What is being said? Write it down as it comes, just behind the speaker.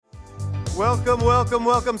Welcome, welcome,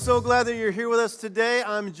 welcome. So glad that you're here with us today.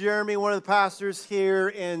 I'm Jeremy, one of the pastors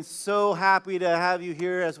here, and so happy to have you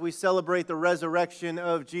here as we celebrate the resurrection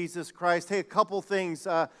of Jesus Christ. Hey, a couple things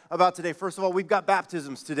about today. First of all, we've got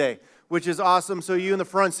baptisms today, which is awesome. So you in the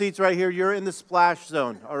front seats right here, you're in the splash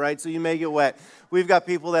zone, all right? So you may get wet. We've got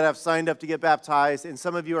people that have signed up to get baptized, and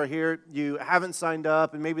some of you are here, you haven't signed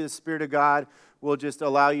up, and maybe the Spirit of God will just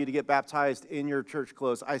allow you to get baptized in your church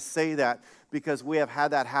clothes. I say that because we have had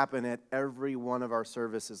that happen at every one of our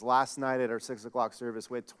services. Last night at our 6 o'clock service,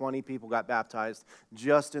 we had 20 people got baptized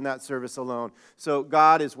just in that service alone. So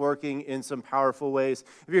God is working in some powerful ways.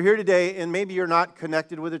 If you're here today and maybe you're not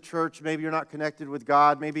connected with a church, maybe you're not connected with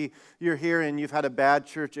God, maybe you're here and you've had a bad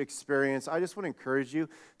church experience, I just want to encourage you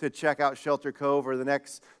to check out Shelter Cove over the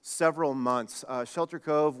next several months. Shelter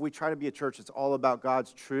Cove, we try to be a church that's all about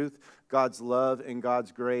God's truth, God's love, and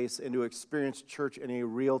God's grace, and to experience church in a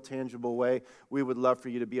real, tangible way. We would love for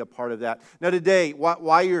you to be a part of that. Now today,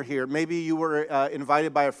 why you're here, maybe you were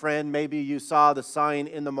invited by a friend, maybe you saw the sign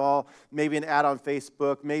in the mall, maybe an ad on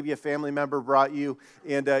Facebook, maybe a family member brought you,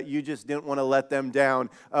 and you just didn't want to let them down.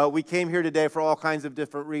 We came here today for all kinds of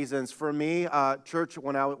different reasons. For me, church,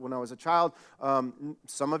 when I was a child,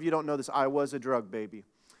 some of you don't know this, I was a drug baby.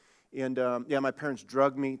 And my parents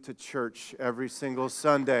drugged me to church every single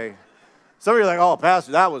Sunday. Some of you are like, oh,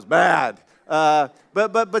 Pastor, that was bad.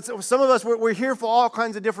 But some of us, we're here for all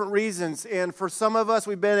kinds of different reasons. And for some of us,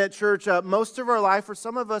 we've been at church most of our life. For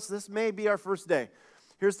some of us, this may be our first day.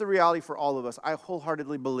 Here's the reality for all of us. I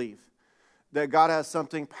wholeheartedly believe that God has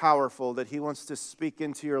something powerful that He wants to speak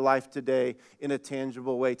into your life today in a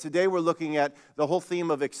tangible way. Today, we're looking at the whole theme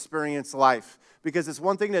of experience life. Because it's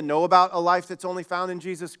one thing to know about a life that's only found in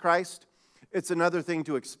Jesus Christ. It's another thing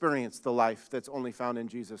to experience the life that's only found in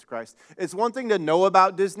Jesus Christ. It's one thing to know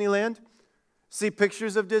about Disneyland, see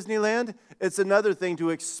pictures of Disneyland. It's another thing to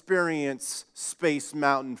experience Space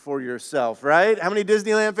Mountain for yourself, right? How many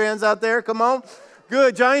Disneyland fans out there? Come on.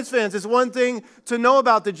 Good. Giants fans, it's one thing to know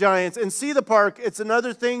about the Giants and see the park. It's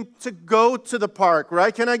another thing to go to the park,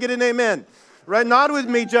 right? Can I get an amen? Right? Nod with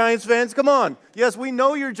me, Giants fans. Come on. Yes, we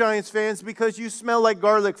know you're Giants fans because you smell like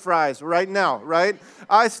garlic fries right now, right?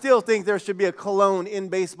 I still think there should be a cologne in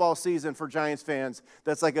baseball season for Giants fans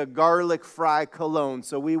that's like a garlic fry cologne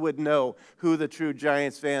so we would know who the true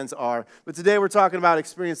Giants fans are. But today we're talking about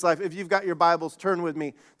experience life. If you've got your Bibles, turn with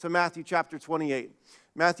me to Matthew chapter 28.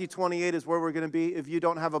 Matthew 28 is where we're going to be. If you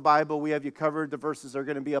don't have a Bible, we have you covered. The verses are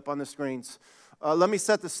going to be up on the screens. Let me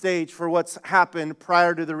set the stage for what's happened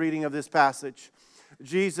prior to the reading of this passage.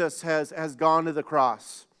 Jesus has gone to the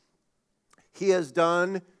cross. He has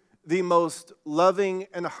done the most loving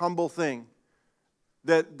and humble thing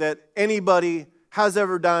that anybody has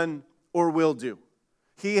ever done or will do.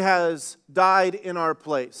 He has died in our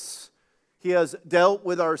place. He has dealt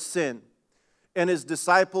with our sin. And His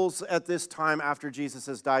disciples at this time after Jesus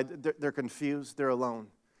has died, they're confused, they're alone.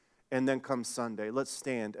 And then comes Sunday. Let's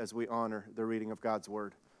stand as we honor the reading of God's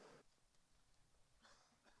Word.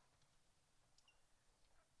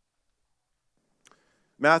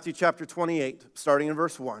 Matthew chapter 28, starting in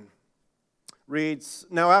verse 1, reads,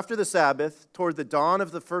 Now after the Sabbath, toward the dawn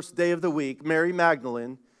of the first day of the week, Mary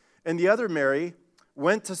Magdalene and the other Mary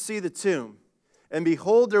went to see the tomb. And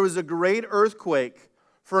behold, there was a great earthquake,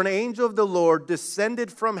 for an angel of the Lord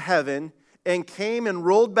descended from heaven and came and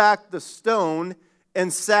rolled back the stone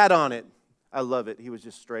and sat on it. I love it. He was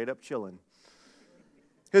just straight up chilling.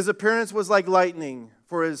 His appearance was like lightning,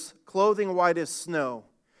 for his clothing white as snow.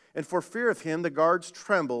 And for fear of him, the guards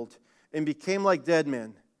trembled and became like dead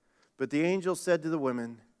men. But the angel said to the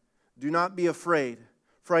women, Do not be afraid,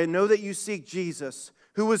 for I know that you seek Jesus,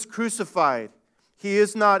 who was crucified. He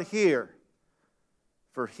is not here,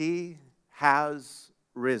 for He has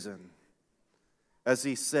risen. As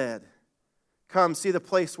He said, Come, see the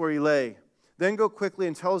place where He lay. Then go quickly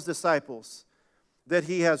and tell His disciples that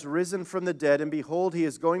He has risen from the dead, and behold, He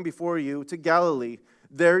is going before you to Galilee.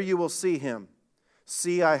 There you will see Him.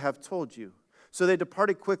 See, I have told you. So they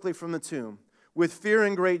departed quickly from the tomb with fear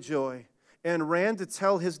and great joy, and ran to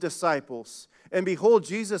tell His disciples. And behold,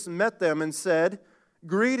 Jesus met them and said,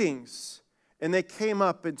 Greetings. And they came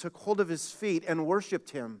up and took hold of His feet and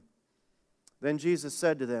worshipped Him. Then Jesus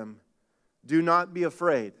said to them, Do not be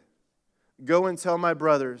afraid. Go and tell my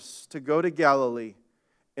brothers to go to Galilee,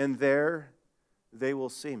 and there they will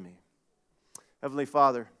see me. Heavenly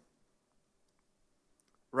Father,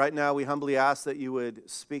 right now we humbly ask that you would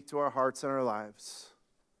speak to our hearts and our lives.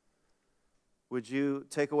 Would you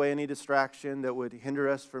take away any distraction that would hinder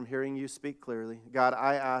us from hearing you speak clearly? God,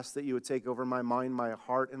 I ask that you would take over my mind, my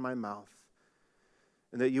heart, and my mouth,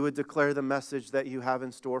 and that you would declare the message that you have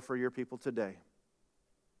in store for your people today.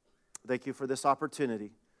 Thank you for this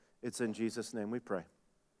opportunity. It's in Jesus' name we pray.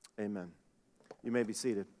 Amen. You may be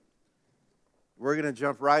seated. We're going to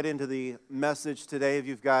jump right into the message today. If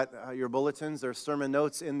you've got your bulletins, there's sermon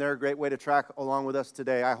notes in there. Great way to track along with us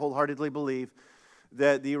today. I wholeheartedly believe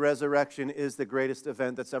that the resurrection is the greatest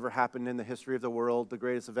event that's ever happened in the history of the world. The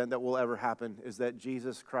greatest event that will ever happen is that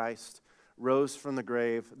Jesus Christ rose from the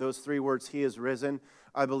grave. Those three words, He is risen,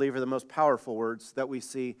 I believe are the most powerful words that we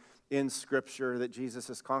see in Scripture, that Jesus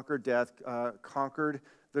has conquered death, conquered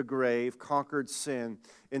the grave, conquered sin.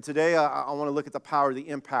 And today I want to look at the power, the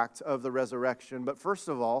impact of the resurrection. But first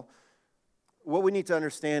of all, what we need to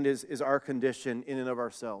understand is our condition in and of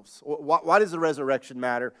ourselves. Why does the resurrection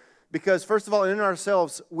matter? Because first of all, in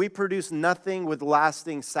ourselves, we produce nothing with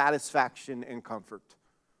lasting satisfaction and comfort.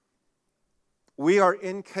 We are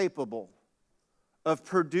incapable of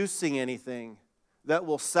producing anything that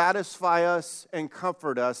will satisfy us and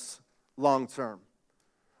comfort us long term.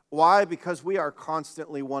 Why? Because we are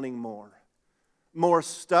constantly wanting more. More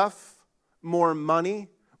stuff, more money,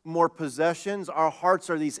 more possessions. Our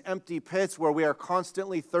hearts are these empty pits where we are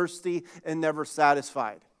constantly thirsty and never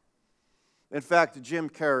satisfied. In fact, Jim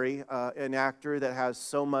Carrey, an actor that has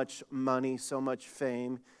so much money, so much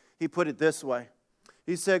fame, he put it this way.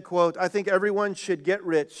 He said, quote, "I think everyone should get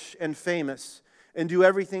rich and famous and do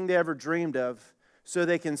everything they ever dreamed of so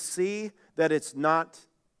they can see that it's not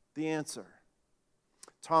the answer."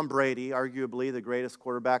 Tom Brady, arguably the greatest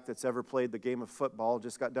quarterback that's ever played the game of football,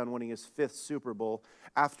 just got done winning his 5th Super Bowl.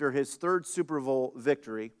 After his 3rd Super Bowl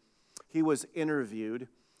victory, he was interviewed,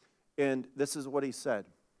 and this is what he said.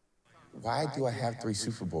 Why do I have 3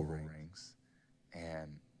 Super Bowl rings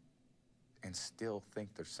and still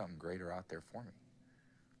think there's something greater out there for me?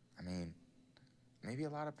 I mean, maybe a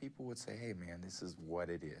lot of people would say, hey, man, this is what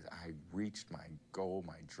it is. I reached my goal,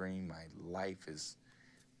 my dream, my life is...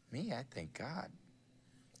 Me, I think, God,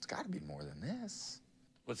 it's got to be more than this.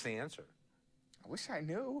 What's the answer? I wish I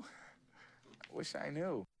knew. I wish I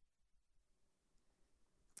knew.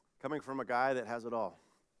 Coming from a guy that has it all,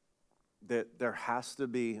 that there has to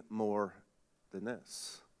be more than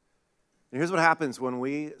this. And here's what happens when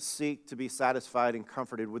we seek to be satisfied and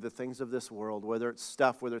comforted with the things of this world, whether it's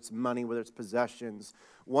stuff, whether it's money, whether it's possessions.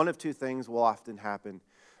 One of two things will often happen.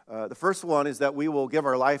 The first one is that we will give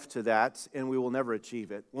our life to that and we will never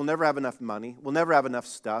achieve it. We'll never have enough money. We'll never have enough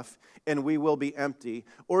stuff and we will be empty.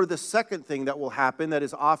 Or the second thing that will happen that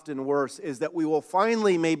is often worse is that we will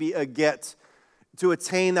finally maybe get to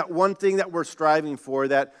attain that one thing that we're striving for,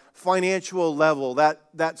 that financial level,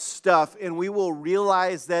 that stuff, and we will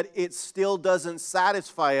realize that it still doesn't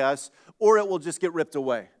satisfy us or it will just get ripped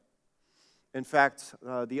away. In fact,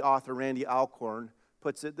 the author Randy Alcorn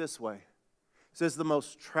puts it this way. He says, the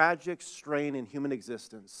most tragic strain in human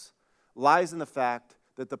existence lies in the fact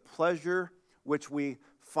that the pleasure which we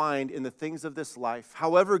find in the things of this life,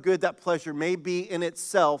 however good that pleasure may be in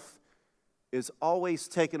itself, is always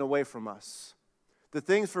taken away from us. The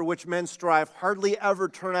things for which men strive hardly ever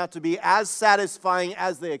turn out to be as satisfying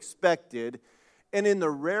as they expected, and in the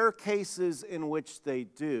rare cases in which they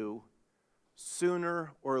do,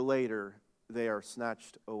 sooner or later they are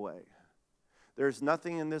snatched away. There's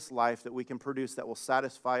nothing in this life that we can produce that will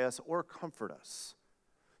satisfy us or comfort us.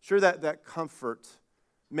 Sure, that comfort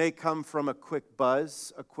may come from a quick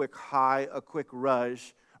buzz, a quick high, a quick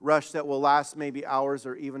rush that will last maybe hours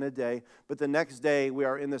or even a day, but the next day we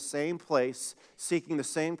are in the same place seeking the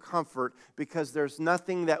same comfort because there's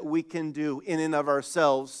nothing that we can do in and of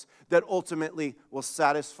ourselves that ultimately will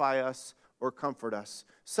satisfy us or comfort us.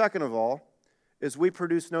 Second of all, is we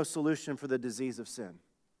produce no solution for the disease of sin.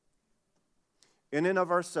 In and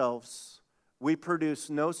of ourselves, we produce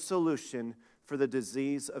no solution for the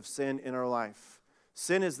disease of sin in our life.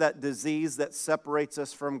 Sin is that disease that separates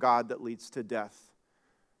us from God that leads to death.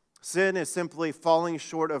 Sin is simply falling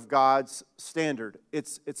short of God's standard.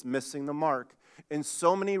 It's missing the mark. In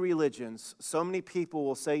so many religions, so many people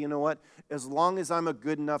will say, you know what, as long as I'm a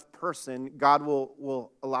good enough person, God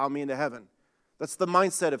will allow me into heaven. That's the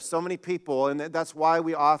mindset of so many people, and that's why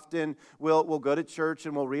we often will go to church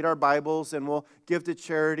and we'll read our Bibles and we'll give to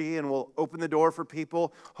charity and we'll open the door for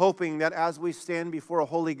people, hoping that as we stand before a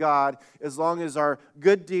holy God, as long as our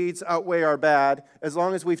good deeds outweigh our bad, as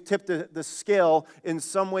long as we've tipped the scale in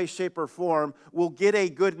some way, shape, or form, we'll get a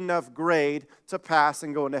good enough grade to pass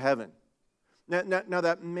and go into heaven. Now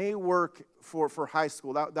that may work for high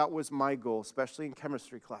school. That was my goal, especially in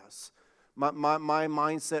chemistry class. My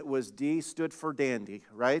mindset was D stood for dandy,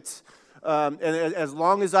 right? And as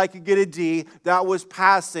long as I could get a D, that was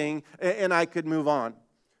passing, and I could move on.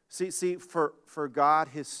 See, for God,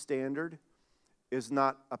 His standard is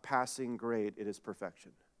not a passing grade, it is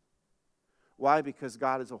perfection. Why? Because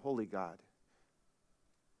God is a holy God.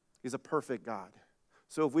 He's a perfect God.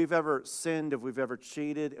 So if we've ever sinned, if we've ever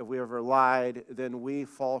cheated, if we ever lied, then we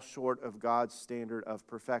fall short of God's standard of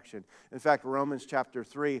perfection. In fact, Romans chapter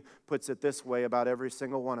 3 puts it this way about every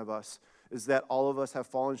single one of us, is that all of us have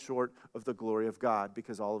fallen short of the glory of God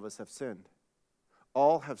because all of us have sinned.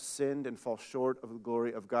 All have sinned and fall short of the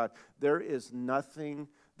glory of God. There is nothing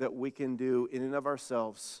that we can do in and of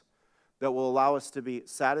ourselves that will allow us to be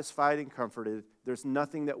satisfied and comforted. There's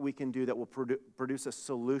nothing that we can do that will produce a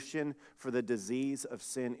solution for the disease of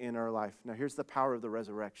sin in our life. Now, here's the power of the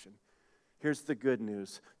resurrection. Here's the good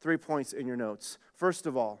news. 3 points in your notes. First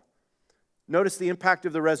of all, notice the impact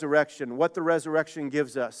of the resurrection, what the resurrection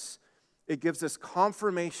gives us. It gives us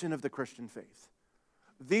confirmation of the Christian faith.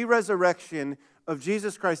 The resurrection of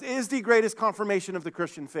Jesus Christ is the greatest confirmation of the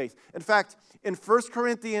Christian faith. In fact, in 1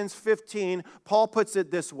 Corinthians 15, Paul puts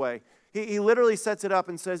it this way. He literally sets it up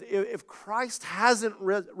and says, if Christ hasn't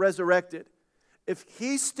resurrected, if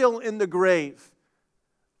he's still in the grave,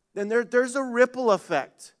 then there's a ripple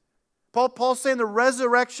effect. Paul's saying the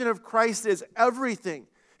resurrection of Christ is everything.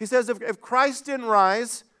 He says if Christ didn't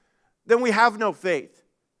rise, then we have no faith.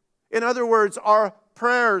 In other words, our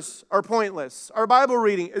prayers are pointless. Our Bible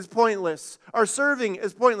reading is pointless. Our serving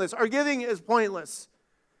is pointless. Our giving is pointless.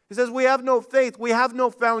 He says we have no faith. We have no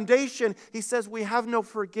foundation. He says we have no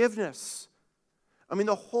forgiveness. I mean,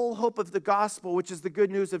 the whole hope of the gospel, which is the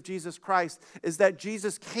good news of Jesus Christ, is that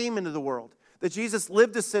Jesus came into the world, that Jesus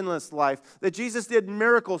lived a sinless life, that Jesus did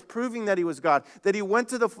miracles proving that he was God, that he went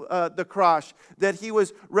to the cross, that he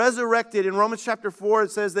was resurrected. In Romans chapter 4,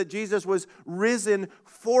 it says that Jesus was risen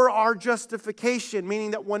for our justification,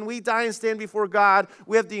 meaning that when we die and stand before God,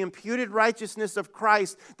 we have the imputed righteousness of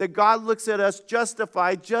Christ, that God looks at us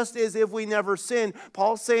justified just as if we never sinned.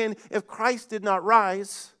 Paul's saying if Christ did not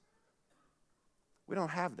rise, we don't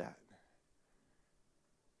have that.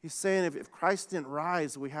 He's saying if Christ didn't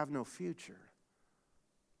rise, we have no future.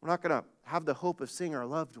 We're not going to have the hope of seeing our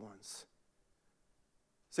loved ones.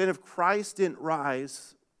 Saying if Christ didn't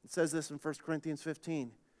rise, it says this in 1 Corinthians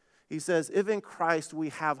 15. He says, if in Christ we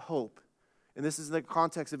have hope, and this is in the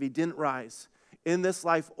context of he didn't rise, in this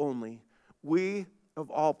life only, we of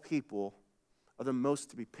all people are the most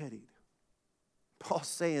to be pitied. Paul's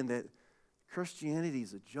saying that Christianity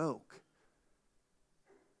is a joke.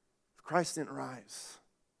 If Christ didn't rise,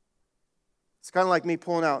 it's kind of like me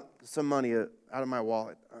pulling out some money out of my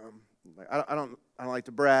wallet. I don't like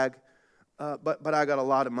to brag, but I got a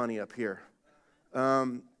lot of money up here.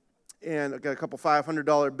 And I got a couple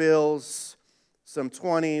 $500 bills, some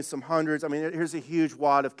 20s, some hundreds. I mean, here's a huge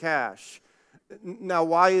wad of cash. Now,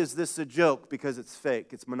 why is this a joke? Because it's fake.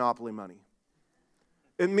 It's monopoly money.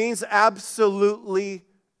 It means absolutely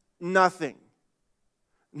nothing.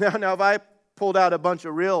 Now, if I pulled out a bunch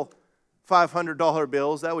of real $500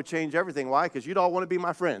 bills, that would change everything. Why? Because you'd all want to be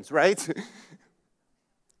my friends, right?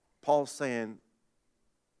 Paul's saying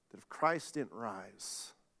that if Christ didn't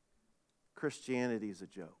rise, Christianity is a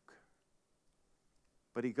joke.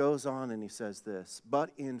 But he goes on and he says this,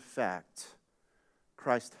 but in fact,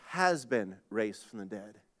 Christ has been raised from the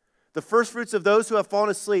dead. The first fruits of those who have fallen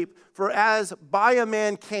asleep, for as by a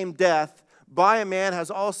man came death, by a man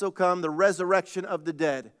has also come the resurrection of the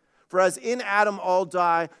dead. For as in Adam all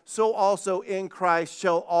die, so also in Christ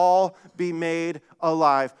shall all be made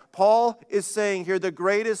alive. Paul is saying here the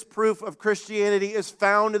greatest proof of Christianity is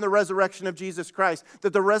found in the resurrection of Jesus Christ.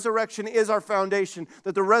 That the resurrection is our foundation.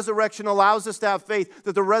 That the resurrection allows us to have faith.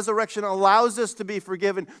 That the resurrection allows us to be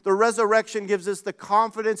forgiven. The resurrection gives us the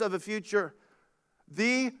confidence of a future.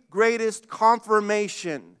 The greatest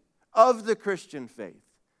confirmation of the Christian faith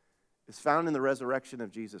is found in the resurrection of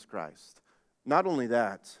Jesus Christ. Not only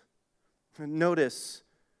that, notice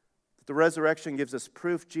that the resurrection gives us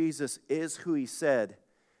proof Jesus is who he said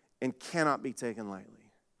and cannot be taken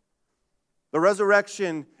lightly. The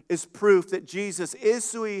resurrection is proof that Jesus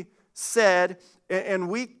is who he said, and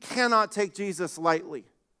we cannot take Jesus lightly.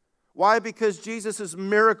 Why? Because Jesus'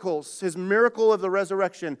 miracles, his miracle of the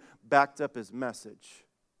resurrection, backed up his message.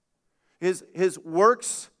 His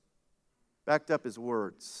works backed up his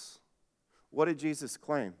words. What did Jesus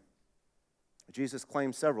claim? Jesus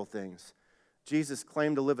claimed several things. Jesus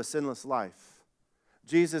claimed to live a sinless life.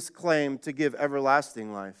 Jesus claimed to give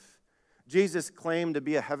everlasting life. Jesus claimed to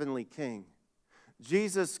be a heavenly king.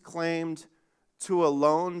 Jesus claimed to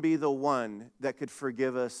alone be the one that could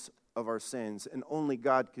forgive us of our sins, and only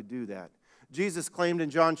God could do that. Jesus claimed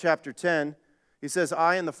in John chapter 10, he says,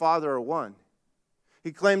 I and the Father are one.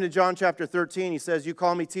 He claimed in John chapter 13, he says, you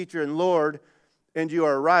call me teacher and Lord, and you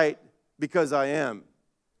are right, because I am.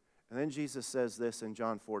 And then Jesus says this in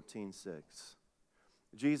John 14:6.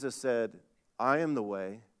 Jesus said, I am the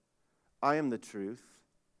way, I am the truth,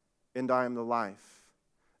 and I am the life.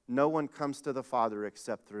 No one comes to the Father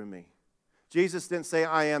except through me. Jesus didn't say,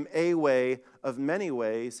 I am a way of many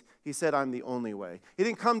ways. He said, I'm the only way. He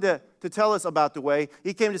didn't come to tell us about the way.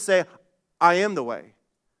 He came to say, I am the way.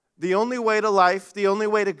 The only way to life, the only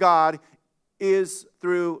way to God is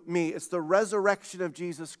through me. It's the resurrection of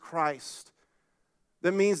Jesus Christ.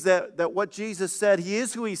 That means that what Jesus said, He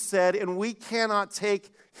is who He said, and we cannot take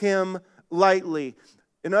Him lightly.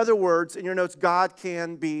 In other words, in your notes, God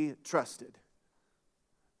can be trusted.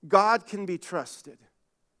 God can be trusted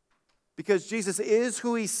because Jesus is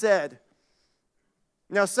who He said.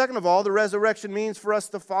 Now, second of all, the resurrection means for us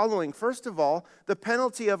the following. First of all, the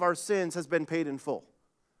penalty of our sins has been paid in full.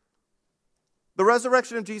 The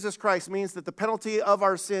resurrection of Jesus Christ means that the penalty of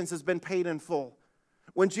our sins has been paid in full.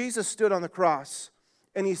 When Jesus stood on the cross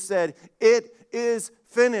and He said, it is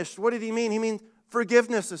finished, what did He mean? He means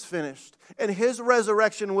forgiveness is finished. And His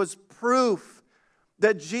resurrection was proof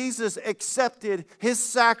that Jesus accepted His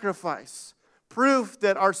sacrifice. Proof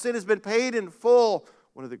that our sin has been paid in full.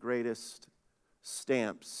 One of the greatest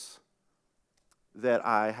stamps that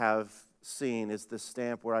I have seen is the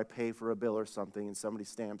stamp where I pay for a bill or something and somebody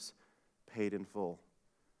stamps paid in full.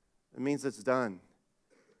 It means it's done.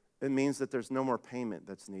 It means that there's no more payment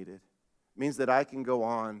that's needed. It means that I can go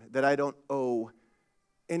on, that I don't owe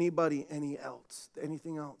anybody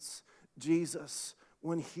anything else. Jesus,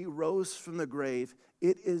 when He rose from the grave,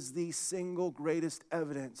 it is the single greatest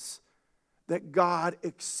evidence that God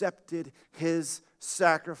accepted His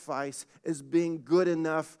sacrifice as being good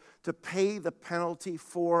enough to pay the penalty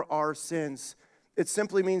for our sins. It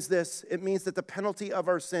simply means this. It means that the penalty of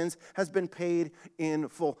our sins has been paid in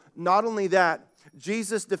full. Not only that,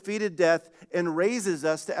 Jesus defeated death and raises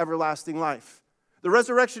us to everlasting life. The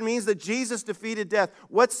resurrection means that Jesus defeated death.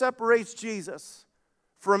 What separates Jesus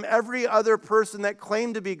from every other person that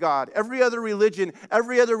claimed to be God, every other religion,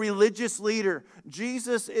 every other religious leader?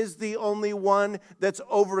 Jesus is the only one that's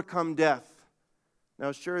overcome death.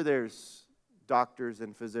 Now, sure, there's doctors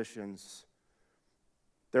and physicians.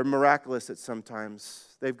 They're miraculous at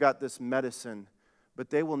sometimes. They've got this medicine,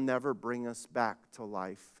 but they will never bring us back to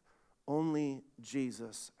life. Only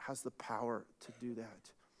Jesus has the power to do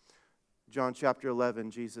that. John chapter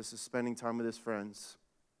 11, Jesus is spending time with His friends,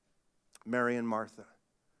 Mary and Martha.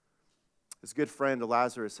 His good friend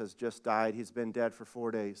Lazarus has just died. He's been dead for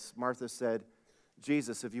 4 days. Martha said,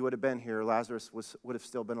 Jesus, if you would have been here, Lazarus would have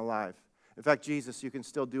still been alive. In fact, Jesus, you can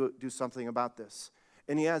still do something about this.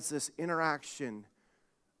 And He has this interaction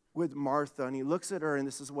with Martha, and He looks at her, and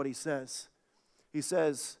this is what He says. He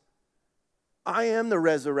says, I am the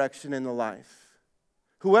resurrection and the life.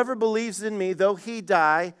 Whoever believes in me, though he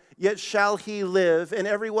die, yet shall he live. And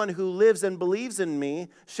everyone who lives and believes in me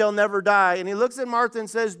shall never die. And He looks at Martha and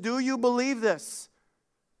says, do you believe this?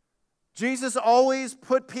 Jesus always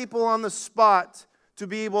put people on the spot to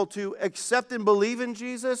be able to accept and believe in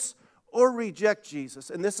Jesus or reject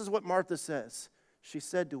Jesus. And this is what Martha says. She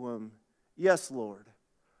said to Him, yes, Lord,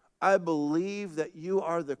 I believe that you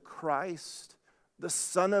are the Christ, the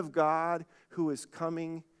Son of God, who is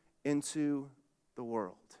coming into the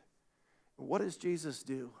world. What does Jesus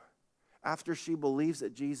do? After she believes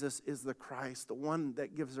that Jesus is the Christ, the one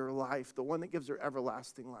that gives her life, the one that gives her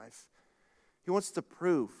everlasting life, He wants to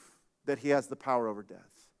prove that He has the power over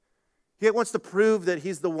death. He wants to prove that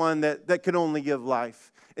He's the one that can only give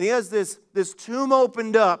life. And He has this tomb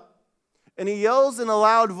opened up, and He yells in a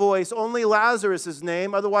loud voice, only Lazarus'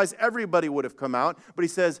 name, otherwise everybody would have come out. But He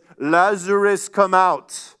says, Lazarus, come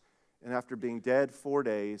out. And after being dead 4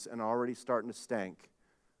 days and already starting to stink,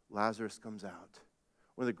 Lazarus comes out.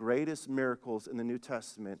 One of the greatest miracles in the New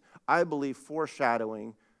Testament, I believe,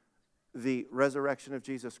 foreshadowing the resurrection of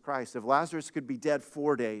Jesus Christ. If Lazarus could be dead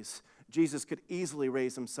 4 days, Jesus could easily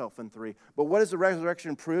raise Himself in 3. But what does the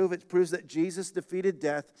resurrection prove? It proves that Jesus defeated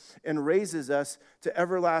death and raises us to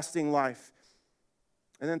everlasting life.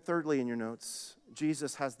 And then thirdly, in your notes,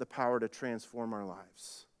 Jesus has the power to transform our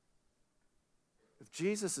lives. If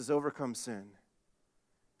Jesus has overcome sin,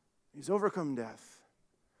 He's overcome death,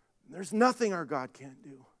 there's nothing our God can't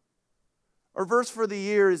do. Our verse for the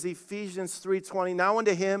year is Ephesians 3:20. Now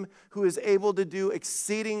unto Him who is able to do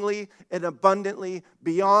exceedingly and abundantly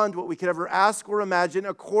beyond what we could ever ask or imagine,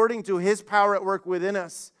 according to His power at work within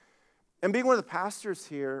us. And being one of the pastors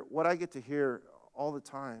here, what I get to hear all the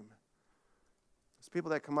time is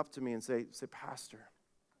people that come up to me and say, Pastor,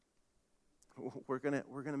 we're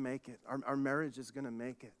gonna make it. Our marriage is gonna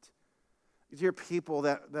make it. You hear people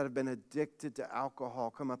that have been addicted to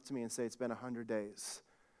alcohol come up to me and say, it's been 100 days.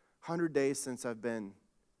 100 days since I've been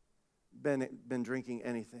been drinking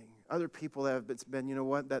anything. Other people have been, you know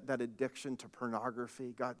what, that addiction to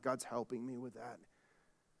pornography, God's helping me with that.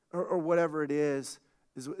 Or whatever it is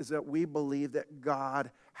that we believe that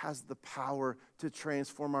God has the power to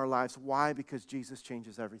transform our lives. Why? Because Jesus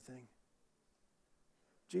changes everything.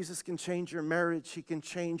 Jesus can change your marriage. He can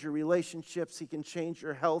change your relationships. He can change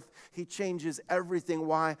your health. He changes everything.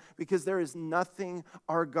 Why? Because there is nothing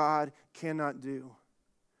our God cannot do.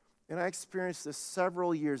 And I experienced this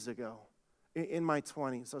several years ago in my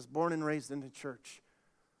 20s. I was born and raised in the church.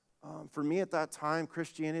 For me at that time,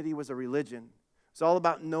 Christianity was a religion. It's all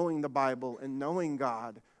about knowing the Bible and knowing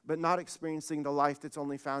God, but not experiencing the life that's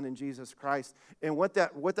only found in Jesus Christ. And what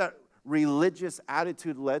that religious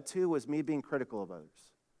attitude led to was me being critical of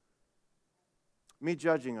others, me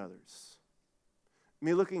judging others,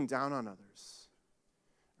 me looking down on others.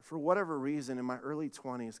 For whatever reason, in my early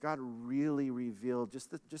 20s, God really revealed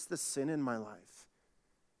just the sin in my life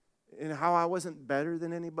and how I wasn't better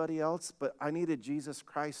than anybody else, but I needed Jesus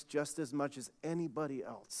Christ just as much as anybody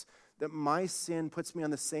else. That my sin puts me on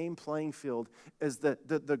the same playing field as the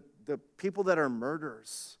people that are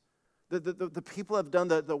murderers. The people that have done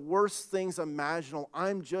the worst things imaginable.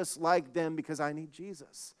 I'm just like them because I need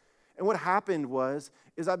Jesus. And what happened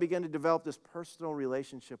is I began to develop this personal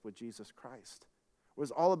relationship with Jesus Christ. It was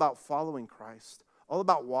all about following Christ, all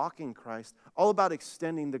about walking Christ, all about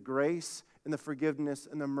extending the grace and the forgiveness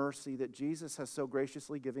and the mercy that Jesus has so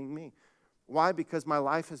graciously given me. Why? Because my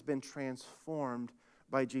life has been transformed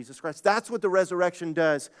by Jesus Christ. That's what the resurrection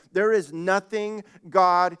does. There is nothing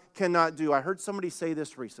God cannot do. I heard somebody say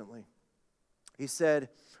this recently. He said,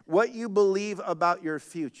 what you believe about your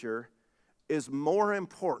future is more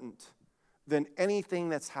important than anything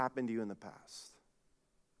that's happened to you in the past.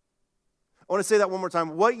 I want to say that one more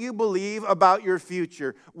time. What you believe about your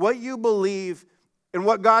future, what you believe in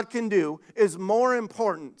what God can do is more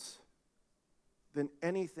important than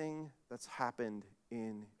anything that's happened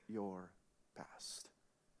in your past.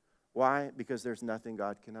 Why? Because there's nothing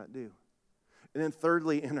God cannot do. And then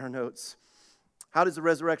thirdly, in our notes, how does the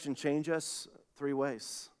resurrection change us? 3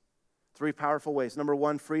 ways. 3 powerful ways. Number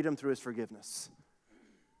 1, freedom through His forgiveness.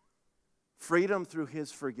 Freedom through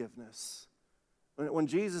His forgiveness. When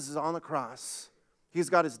Jesus is on the cross, He's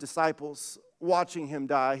got His disciples watching Him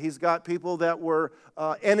die. He's got people that were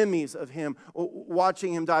enemies of Him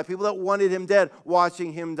watching Him die. People that wanted Him dead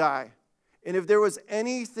watching Him die. And if there was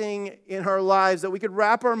anything in our lives that we could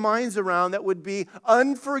wrap our minds around that would be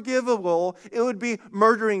unforgivable, it would be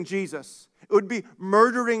murdering Jesus. It would be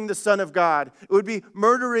murdering the Son of God. It would be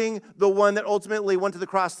murdering the one that ultimately went to the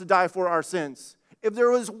cross to die for our sins. If there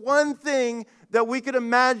was one thing that we could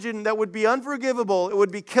imagine that would be unforgivable, it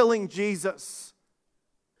would be killing Jesus.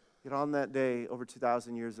 Yet on that day, over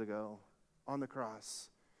 2,000 years ago, on the cross,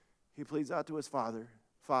 He pleads out to His Father,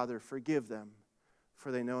 Father, forgive them,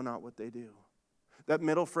 for they know not what they do. That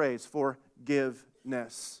middle phrase,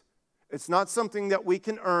 forgiveness. It's not something that we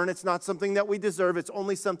can earn. It's not something that we deserve. It's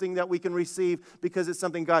only something that we can receive because it's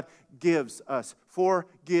something God gives us.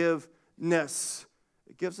 Forgiveness.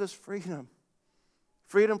 It gives us freedom.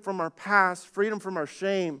 Freedom from our past, freedom from our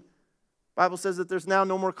shame. The Bible says that there's now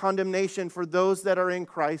no more condemnation for those that are in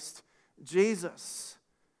Christ Jesus.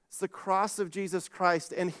 It's the cross of Jesus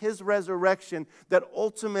Christ and His resurrection that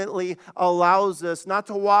ultimately allows us not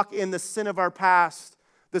to walk in the sin of our past,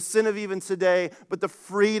 the sin of even today, but the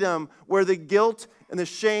freedom where the guilt and the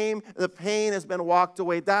shame and the pain has been walked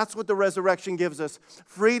away. That's what the resurrection gives us,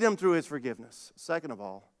 freedom through His forgiveness. Second of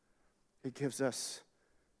all, it gives us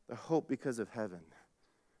the hope because of heaven.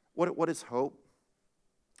 What is hope?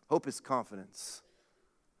 Hope is confidence.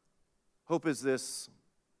 Hope is this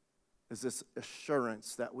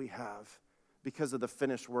assurance that we have because of the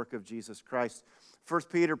finished work of Jesus Christ. 1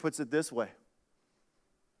 Peter puts it this way.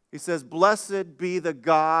 He says, "Blessed be the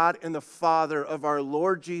God and the Father of our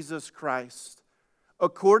Lord Jesus Christ.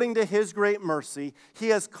 According to His great mercy, He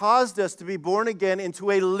has caused us to be born again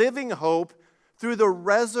into a living hope through the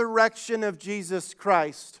resurrection of Jesus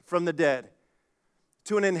Christ from the dead,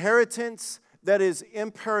 to an inheritance that is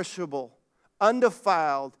imperishable,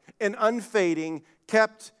 undefiled, and unfading,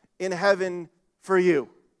 kept in heaven for you."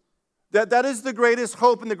 That is the greatest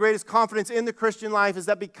hope and the greatest confidence in the Christian life, is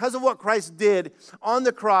that because of what Christ did on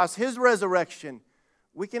the cross, His resurrection,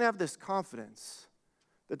 we can have this confidence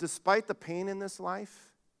that despite the pain in this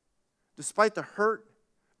life, despite the hurt,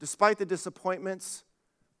 despite the disappointments,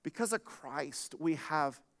 because of Christ, we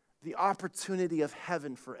have the opportunity of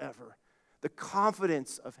heaven forever. The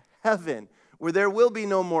confidence of heaven, where there will be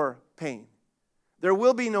no more pain. There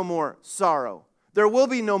will be no more sorrow. There will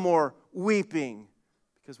be no more weeping,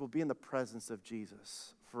 because we'll be in the presence of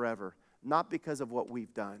Jesus forever. Not because of what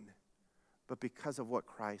we've done, but because of what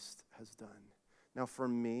Christ has done. Now for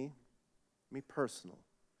me personally,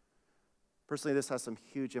 this has some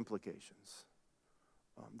huge implications.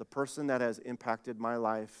 The person that has impacted my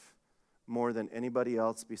life more than anybody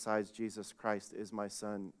else besides Jesus Christ is my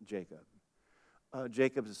son, Jacob.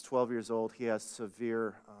 Jacob is 12 years old. He has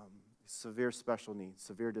severe special needs,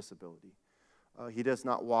 severe disability. He does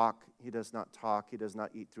not walk. He does not talk. He does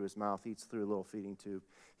not eat through his mouth. He eats through a little feeding tube.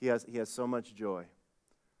 He has so much joy.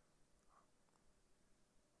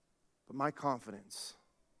 But my confidence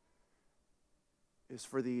is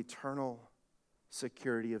for the eternal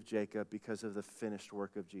security of Jacob because of the finished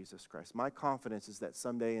work of Jesus Christ. My confidence is that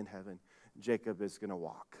someday in heaven, Jacob is going to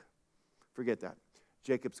walk. Forget that.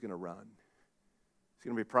 Jacob's going to run. He's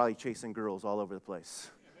going to be probably chasing girls all over the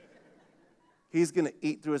place. He's going to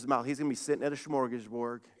eat through his mouth. He's going to be sitting at a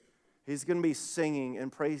smorgasbord. He's going to be singing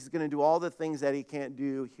and praise. He's going to do all the things that he can't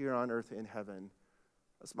do here on earth in heaven.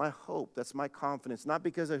 That's my hope. That's my confidence. Not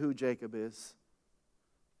because of who Jacob is,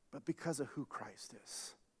 but because of who Christ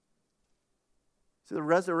is. See, the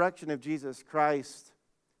resurrection of Jesus Christ,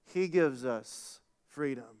 he gives us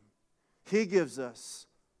freedom. He gives us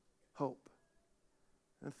hope.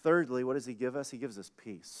 And thirdly, what does he give us? He gives us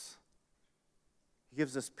peace. He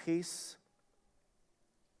gives us peace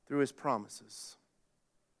through his promises.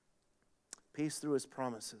 Peace through his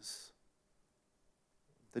promises.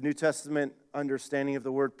 The New Testament understanding of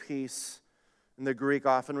the word peace in the Greek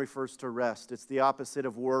often refers to rest. It's the opposite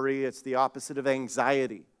of worry. It's the opposite of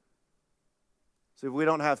anxiety. So if we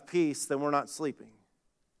don't have peace, then we're not sleeping.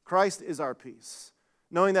 Christ is our peace.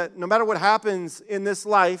 Knowing that no matter what happens in this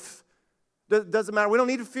life, doesn't matter. We don't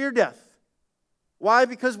need to fear death. Why?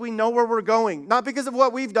 Because we know where we're going. Not because of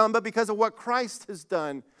what we've done, but because of what Christ has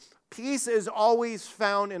done. Peace is always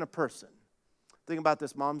found in a person. Think about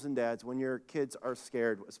this, moms and dads, when your kids are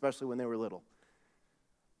scared, especially when they were little.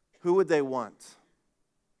 Who would they want?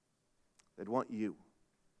 They'd want you.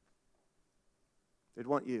 They'd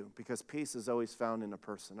want you because peace is always found in a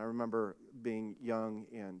person. I remember being young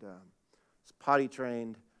and was potty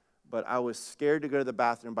trained, but I was scared to go to the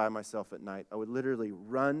bathroom by myself at night. I would literally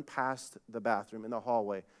run past the bathroom in the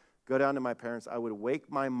hallway, go down to my parents. I would wake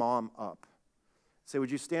my mom up. Say,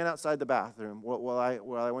 would you stand outside the bathroom while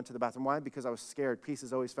I went to the bathroom? Why? Because I was scared. Peace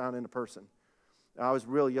is always found in a person. And I was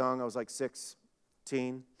real young. I was like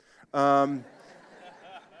 16. Hey,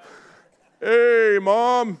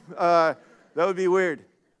 Mom. That would be weird.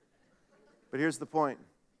 But here's the point.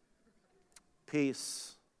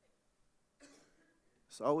 Peace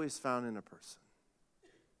is always found in a person.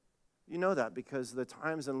 You know that because the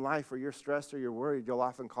times in life where you're stressed or you're worried, you'll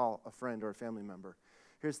often call a friend or a family member.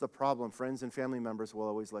 Here's the problem. Friends and family members will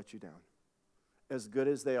always let you down. As good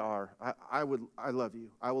as they are, I love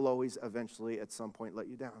you. I will always eventually at some point let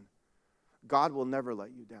you down. God will never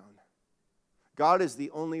let you down. God is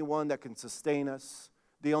the only one that can sustain us,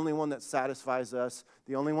 the only one that satisfies us,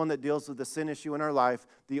 the only one that deals with the sin issue in our life,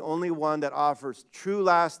 the only one that offers true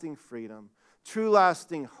lasting freedom, true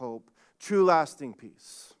lasting hope, true lasting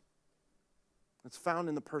peace. It's found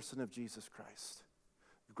in the person of Jesus Christ.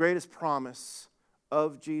 The greatest promise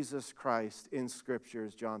of Jesus Christ in Scripture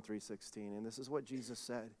is John 3:16. And this is what Jesus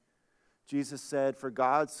said. Jesus said, "For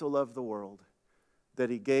God so loved the world that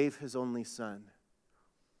he gave his only Son,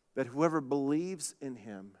 that whoever believes in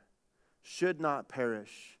him should not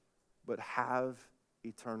perish, but have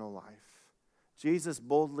eternal life." Jesus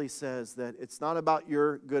boldly says that it's not about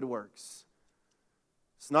your good works.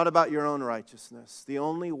 It's not about your own righteousness. The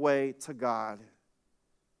only way to God,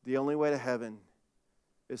 the only way to heaven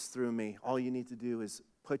is through me. All you need to do is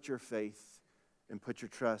put your faith and put your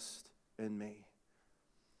trust in me.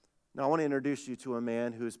 Now, I want to introduce you to a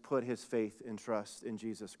man who's put his faith and trust in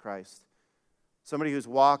Jesus Christ. Somebody who's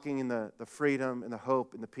walking in the freedom and the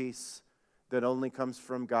hope and the peace that only comes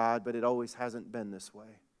from God, but it always hasn't been this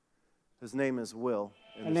way. His name is Will.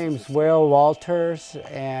 My name's Will Walters,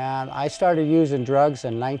 and I started using drugs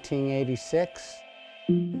in 1986.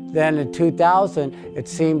 Then in 2000, it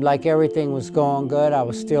seemed like everything was going good. I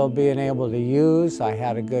was still being able to use. I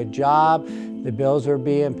had a good job. The bills were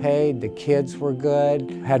being paid. The kids were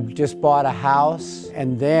good. Had just bought a house.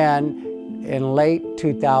 And then in late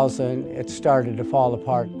 2000, it started to fall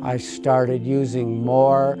apart. I started using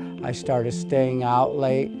more. I started staying out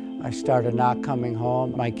late. I started not coming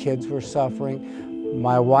home. My kids were suffering.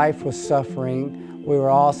 My wife was suffering. We were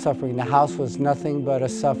all suffering. The house was nothing but a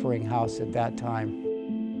suffering house at that time.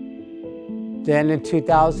 Then in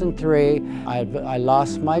 2003, I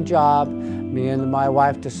lost my job. Me and my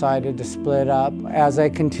wife decided to split up. As I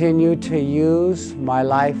continued to use, my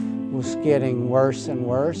life was getting worse and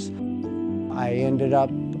worse. I ended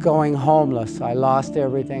up going homeless. I lost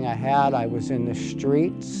everything I had. I was in the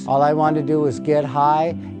streets. All I wanted to do was get high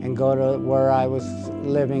and go to where I was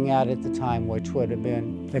living at the time, which would have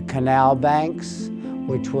been the canal banks,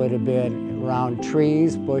 which would have been around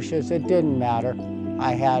trees, bushes. It didn't matter.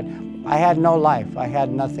 I had no life. I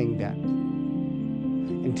had nothing then.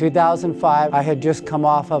 In 2005, I had just come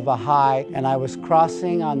off of a high, and I was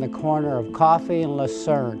crossing on the corner of Coffee and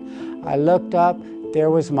Lucerne. I looked up. There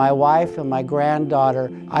was my wife and my granddaughter.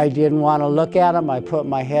 I didn't want to look at them. I put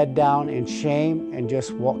my head down in shame and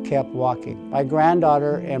just kept walking. My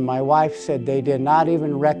granddaughter and my wife said they did not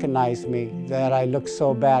even recognize me, that I looked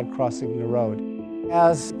so bad crossing the road.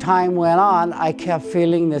 As time went on, I kept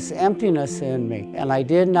feeling this emptiness in me, and I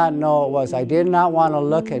did not know what it was. I did not want to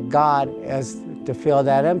look at God as to feel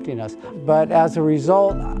that emptiness. But as a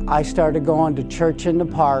result, I started going to church in the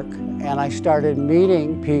park, and I started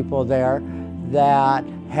meeting people there that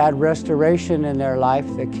had restoration in their life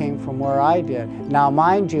that came from where I did. Now,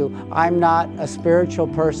 mind you, I'm not a spiritual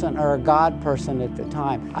person or a God person at the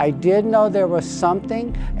time. I did know there was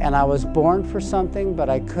something, and I was born for something, but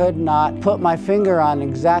I could not put my finger on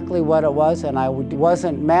exactly what it was, and I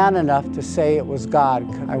wasn't man enough to say it was God.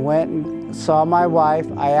 I went and saw my wife.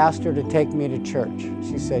 I asked her to take me to church.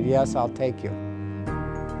 She said, "Yes, I'll take you."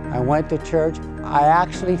 I went to church. I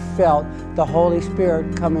actually felt the Holy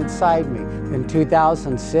Spirit come inside me. In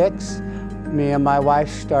 2006, me and my wife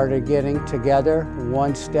started getting together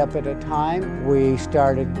one step at a time. We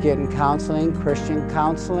started getting counseling, Christian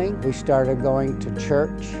counseling. We started going to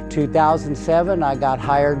church. 2007, I got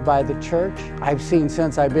hired by the church. I've seen,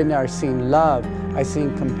 since I've been there, I've seen love, I've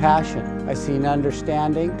seen compassion, I've seen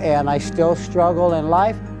understanding, and I still struggle in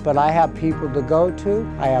life, but I have people to go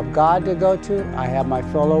to. I have God to go to. I have my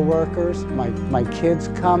fellow workers. My kids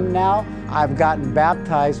come now. I've gotten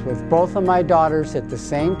baptized with both of my daughters at the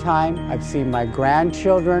same time. I've seen my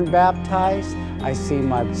grandchildren baptized. I see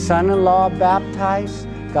my son-in-law baptized.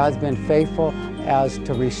 God's been faithful as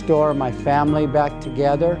to restore my family back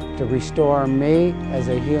together, to restore me as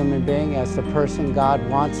a human being, as the person God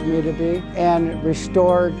wants me to be, and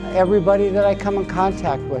restore everybody that I come in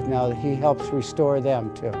contact with now, that He helps restore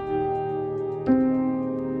them too.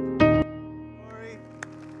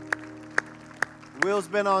 Will's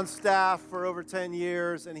been on staff for over 10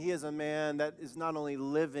 years, and he is a man that is not only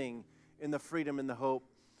living in the freedom and the hope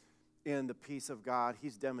in the peace of God,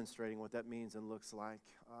 he's demonstrating what that means and looks like.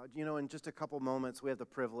 In just a couple moments, we have the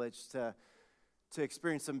privilege to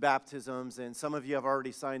experience some baptisms, and some of you have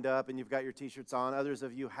already signed up and you've got your t-shirts on. Others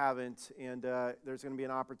of you haven't, and there's going to be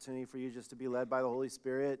an opportunity for you just to be led by the Holy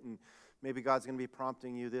Spirit, and maybe God's going to be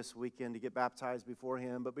prompting you this weekend to get baptized before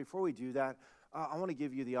Him. But before we do that, I want to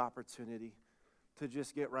give you the opportunity to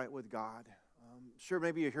just get right with God. Sure,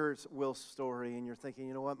 maybe you hear Will's story and you're thinking,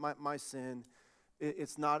 you know what, my sin,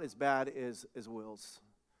 it's not as bad as Will's.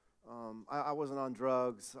 I wasn't on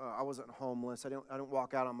drugs. I wasn't homeless. I didn't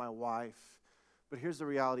walk out on my wife. But here's the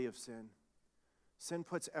reality of sin. Sin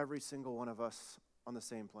puts every single one of us on the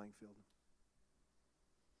same playing field.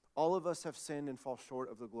 All of us have sinned and fall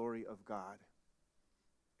short of the glory of God.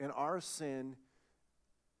 And our sin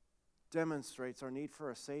demonstrates our need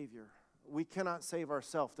for a Savior. We cannot save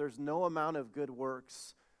ourselves. There's no amount of good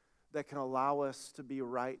works that can allow us to be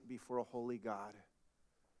right before a holy God,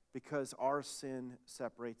 because our sin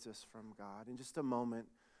separates us from God. In just a moment,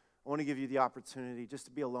 I want to give you the opportunity just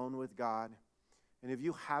to be alone with God. And if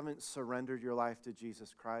you haven't surrendered your life to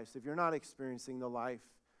Jesus Christ, if you're not experiencing the life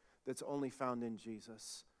that's only found in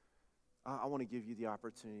Jesus, I want to give you the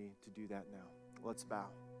opportunity to do that now. Let's bow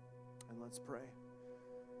and let's pray.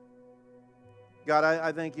 God,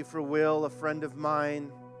 I thank you for Will, a friend of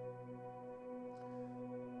mine,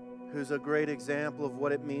 who's a great example of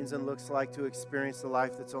what it means and looks like to experience the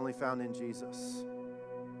life that's only found in Jesus.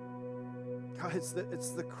 God, it's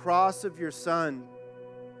the cross of your Son.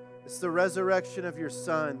 It's the resurrection of your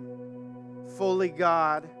Son, fully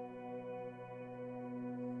God,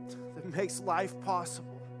 that makes life possible.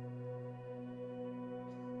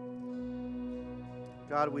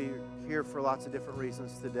 God, we're here for lots of different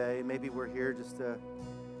reasons today. Maybe we're here just to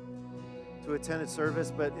attend a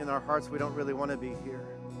service, but in our hearts we don't really want to be here.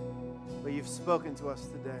 But you've spoken to us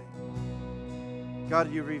today.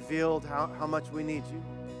 God, you revealed how much we need you.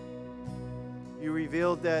 You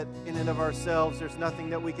revealed that in and of ourselves there's nothing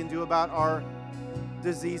that we can do about our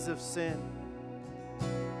disease of sin.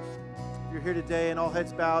 You're here today and all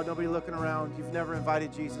heads bowed, nobody looking around. You've never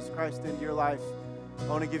invited Jesus Christ into your life. I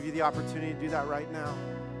want to give you the opportunity to do that right now.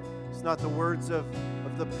 It's not the words of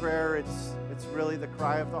the prayer, it's really the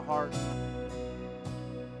cry of the heart.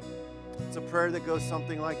 It's a prayer that goes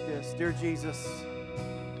something like this. Dear Jesus,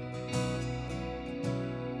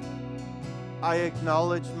 I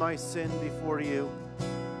acknowledge my sin before you.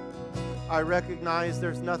 I recognize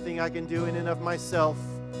there's nothing I can do in and of myself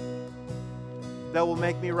that will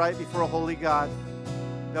make me right before a holy God,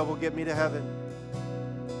 that will get me to heaven.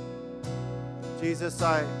 Jesus,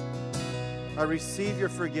 I receive your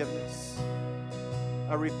forgiveness.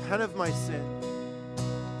 I repent of my sin.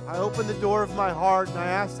 I open the door of my heart and I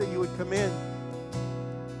ask that you would come in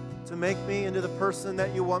to make me into the person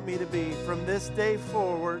that you want me to be. From this day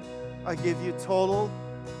forward, I give you total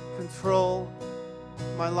control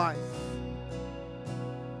of my life.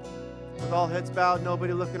 With all heads bowed,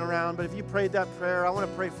 nobody looking around, but if you prayed that prayer, I want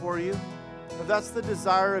to pray for you. If that's the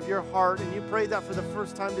desire of your heart and you prayed that for the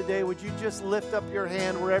first time today, would you just lift up your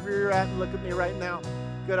hand wherever you're at and look at me right now?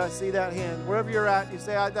 Good, I see that hand. Wherever you're at, you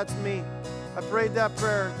say, that's me. I prayed that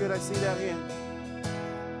prayer. Good, I see that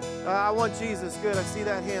hand. I want Jesus. Good, I see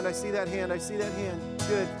that hand. I see that hand. I see that hand.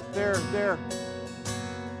 Good, there.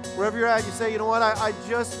 Wherever you're at, you say, you know what? I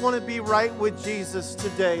just want to be right with Jesus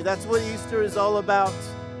today. That's what Easter is all about.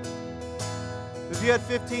 If you had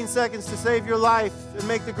 15 seconds to save your life and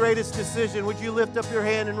make the greatest decision, would you lift up your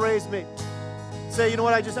hand and raise me? Say, you know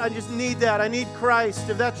what, I just need that. I need Christ.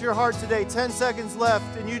 If that's your heart today, 10 seconds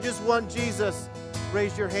left, and you just want Jesus,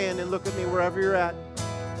 raise your hand and look at me wherever you're at.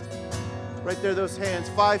 Right there, those hands.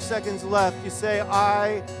 5 seconds left. You say,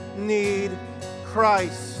 I need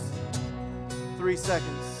Christ. 3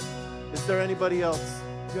 seconds. Is there anybody else?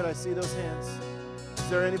 Good, I see those hands. Is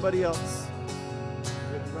there anybody else?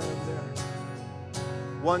 Good, right up there.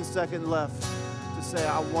 1 second left to say,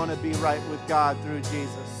 I want to be right with God through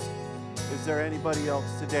Jesus. Is there anybody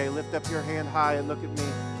else today? Lift up your hand high and look at me.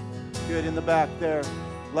 Good, in the back there.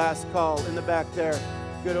 Last call, in the back there.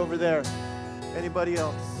 Good, over there. Anybody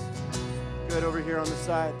else? Good, over here on the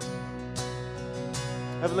side.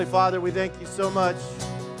 Heavenly Father, we thank you so much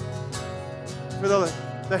for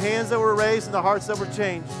the hands that were raised and the hearts that were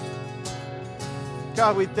changed.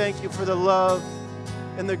 God, we thank you for the love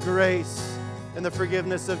and the grace and the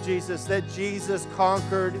forgiveness of Jesus, that Jesus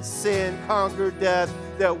conquered sin, conquered death,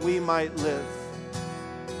 that we might live.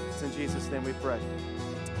 It's in Jesus' name we pray.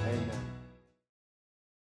 Amen.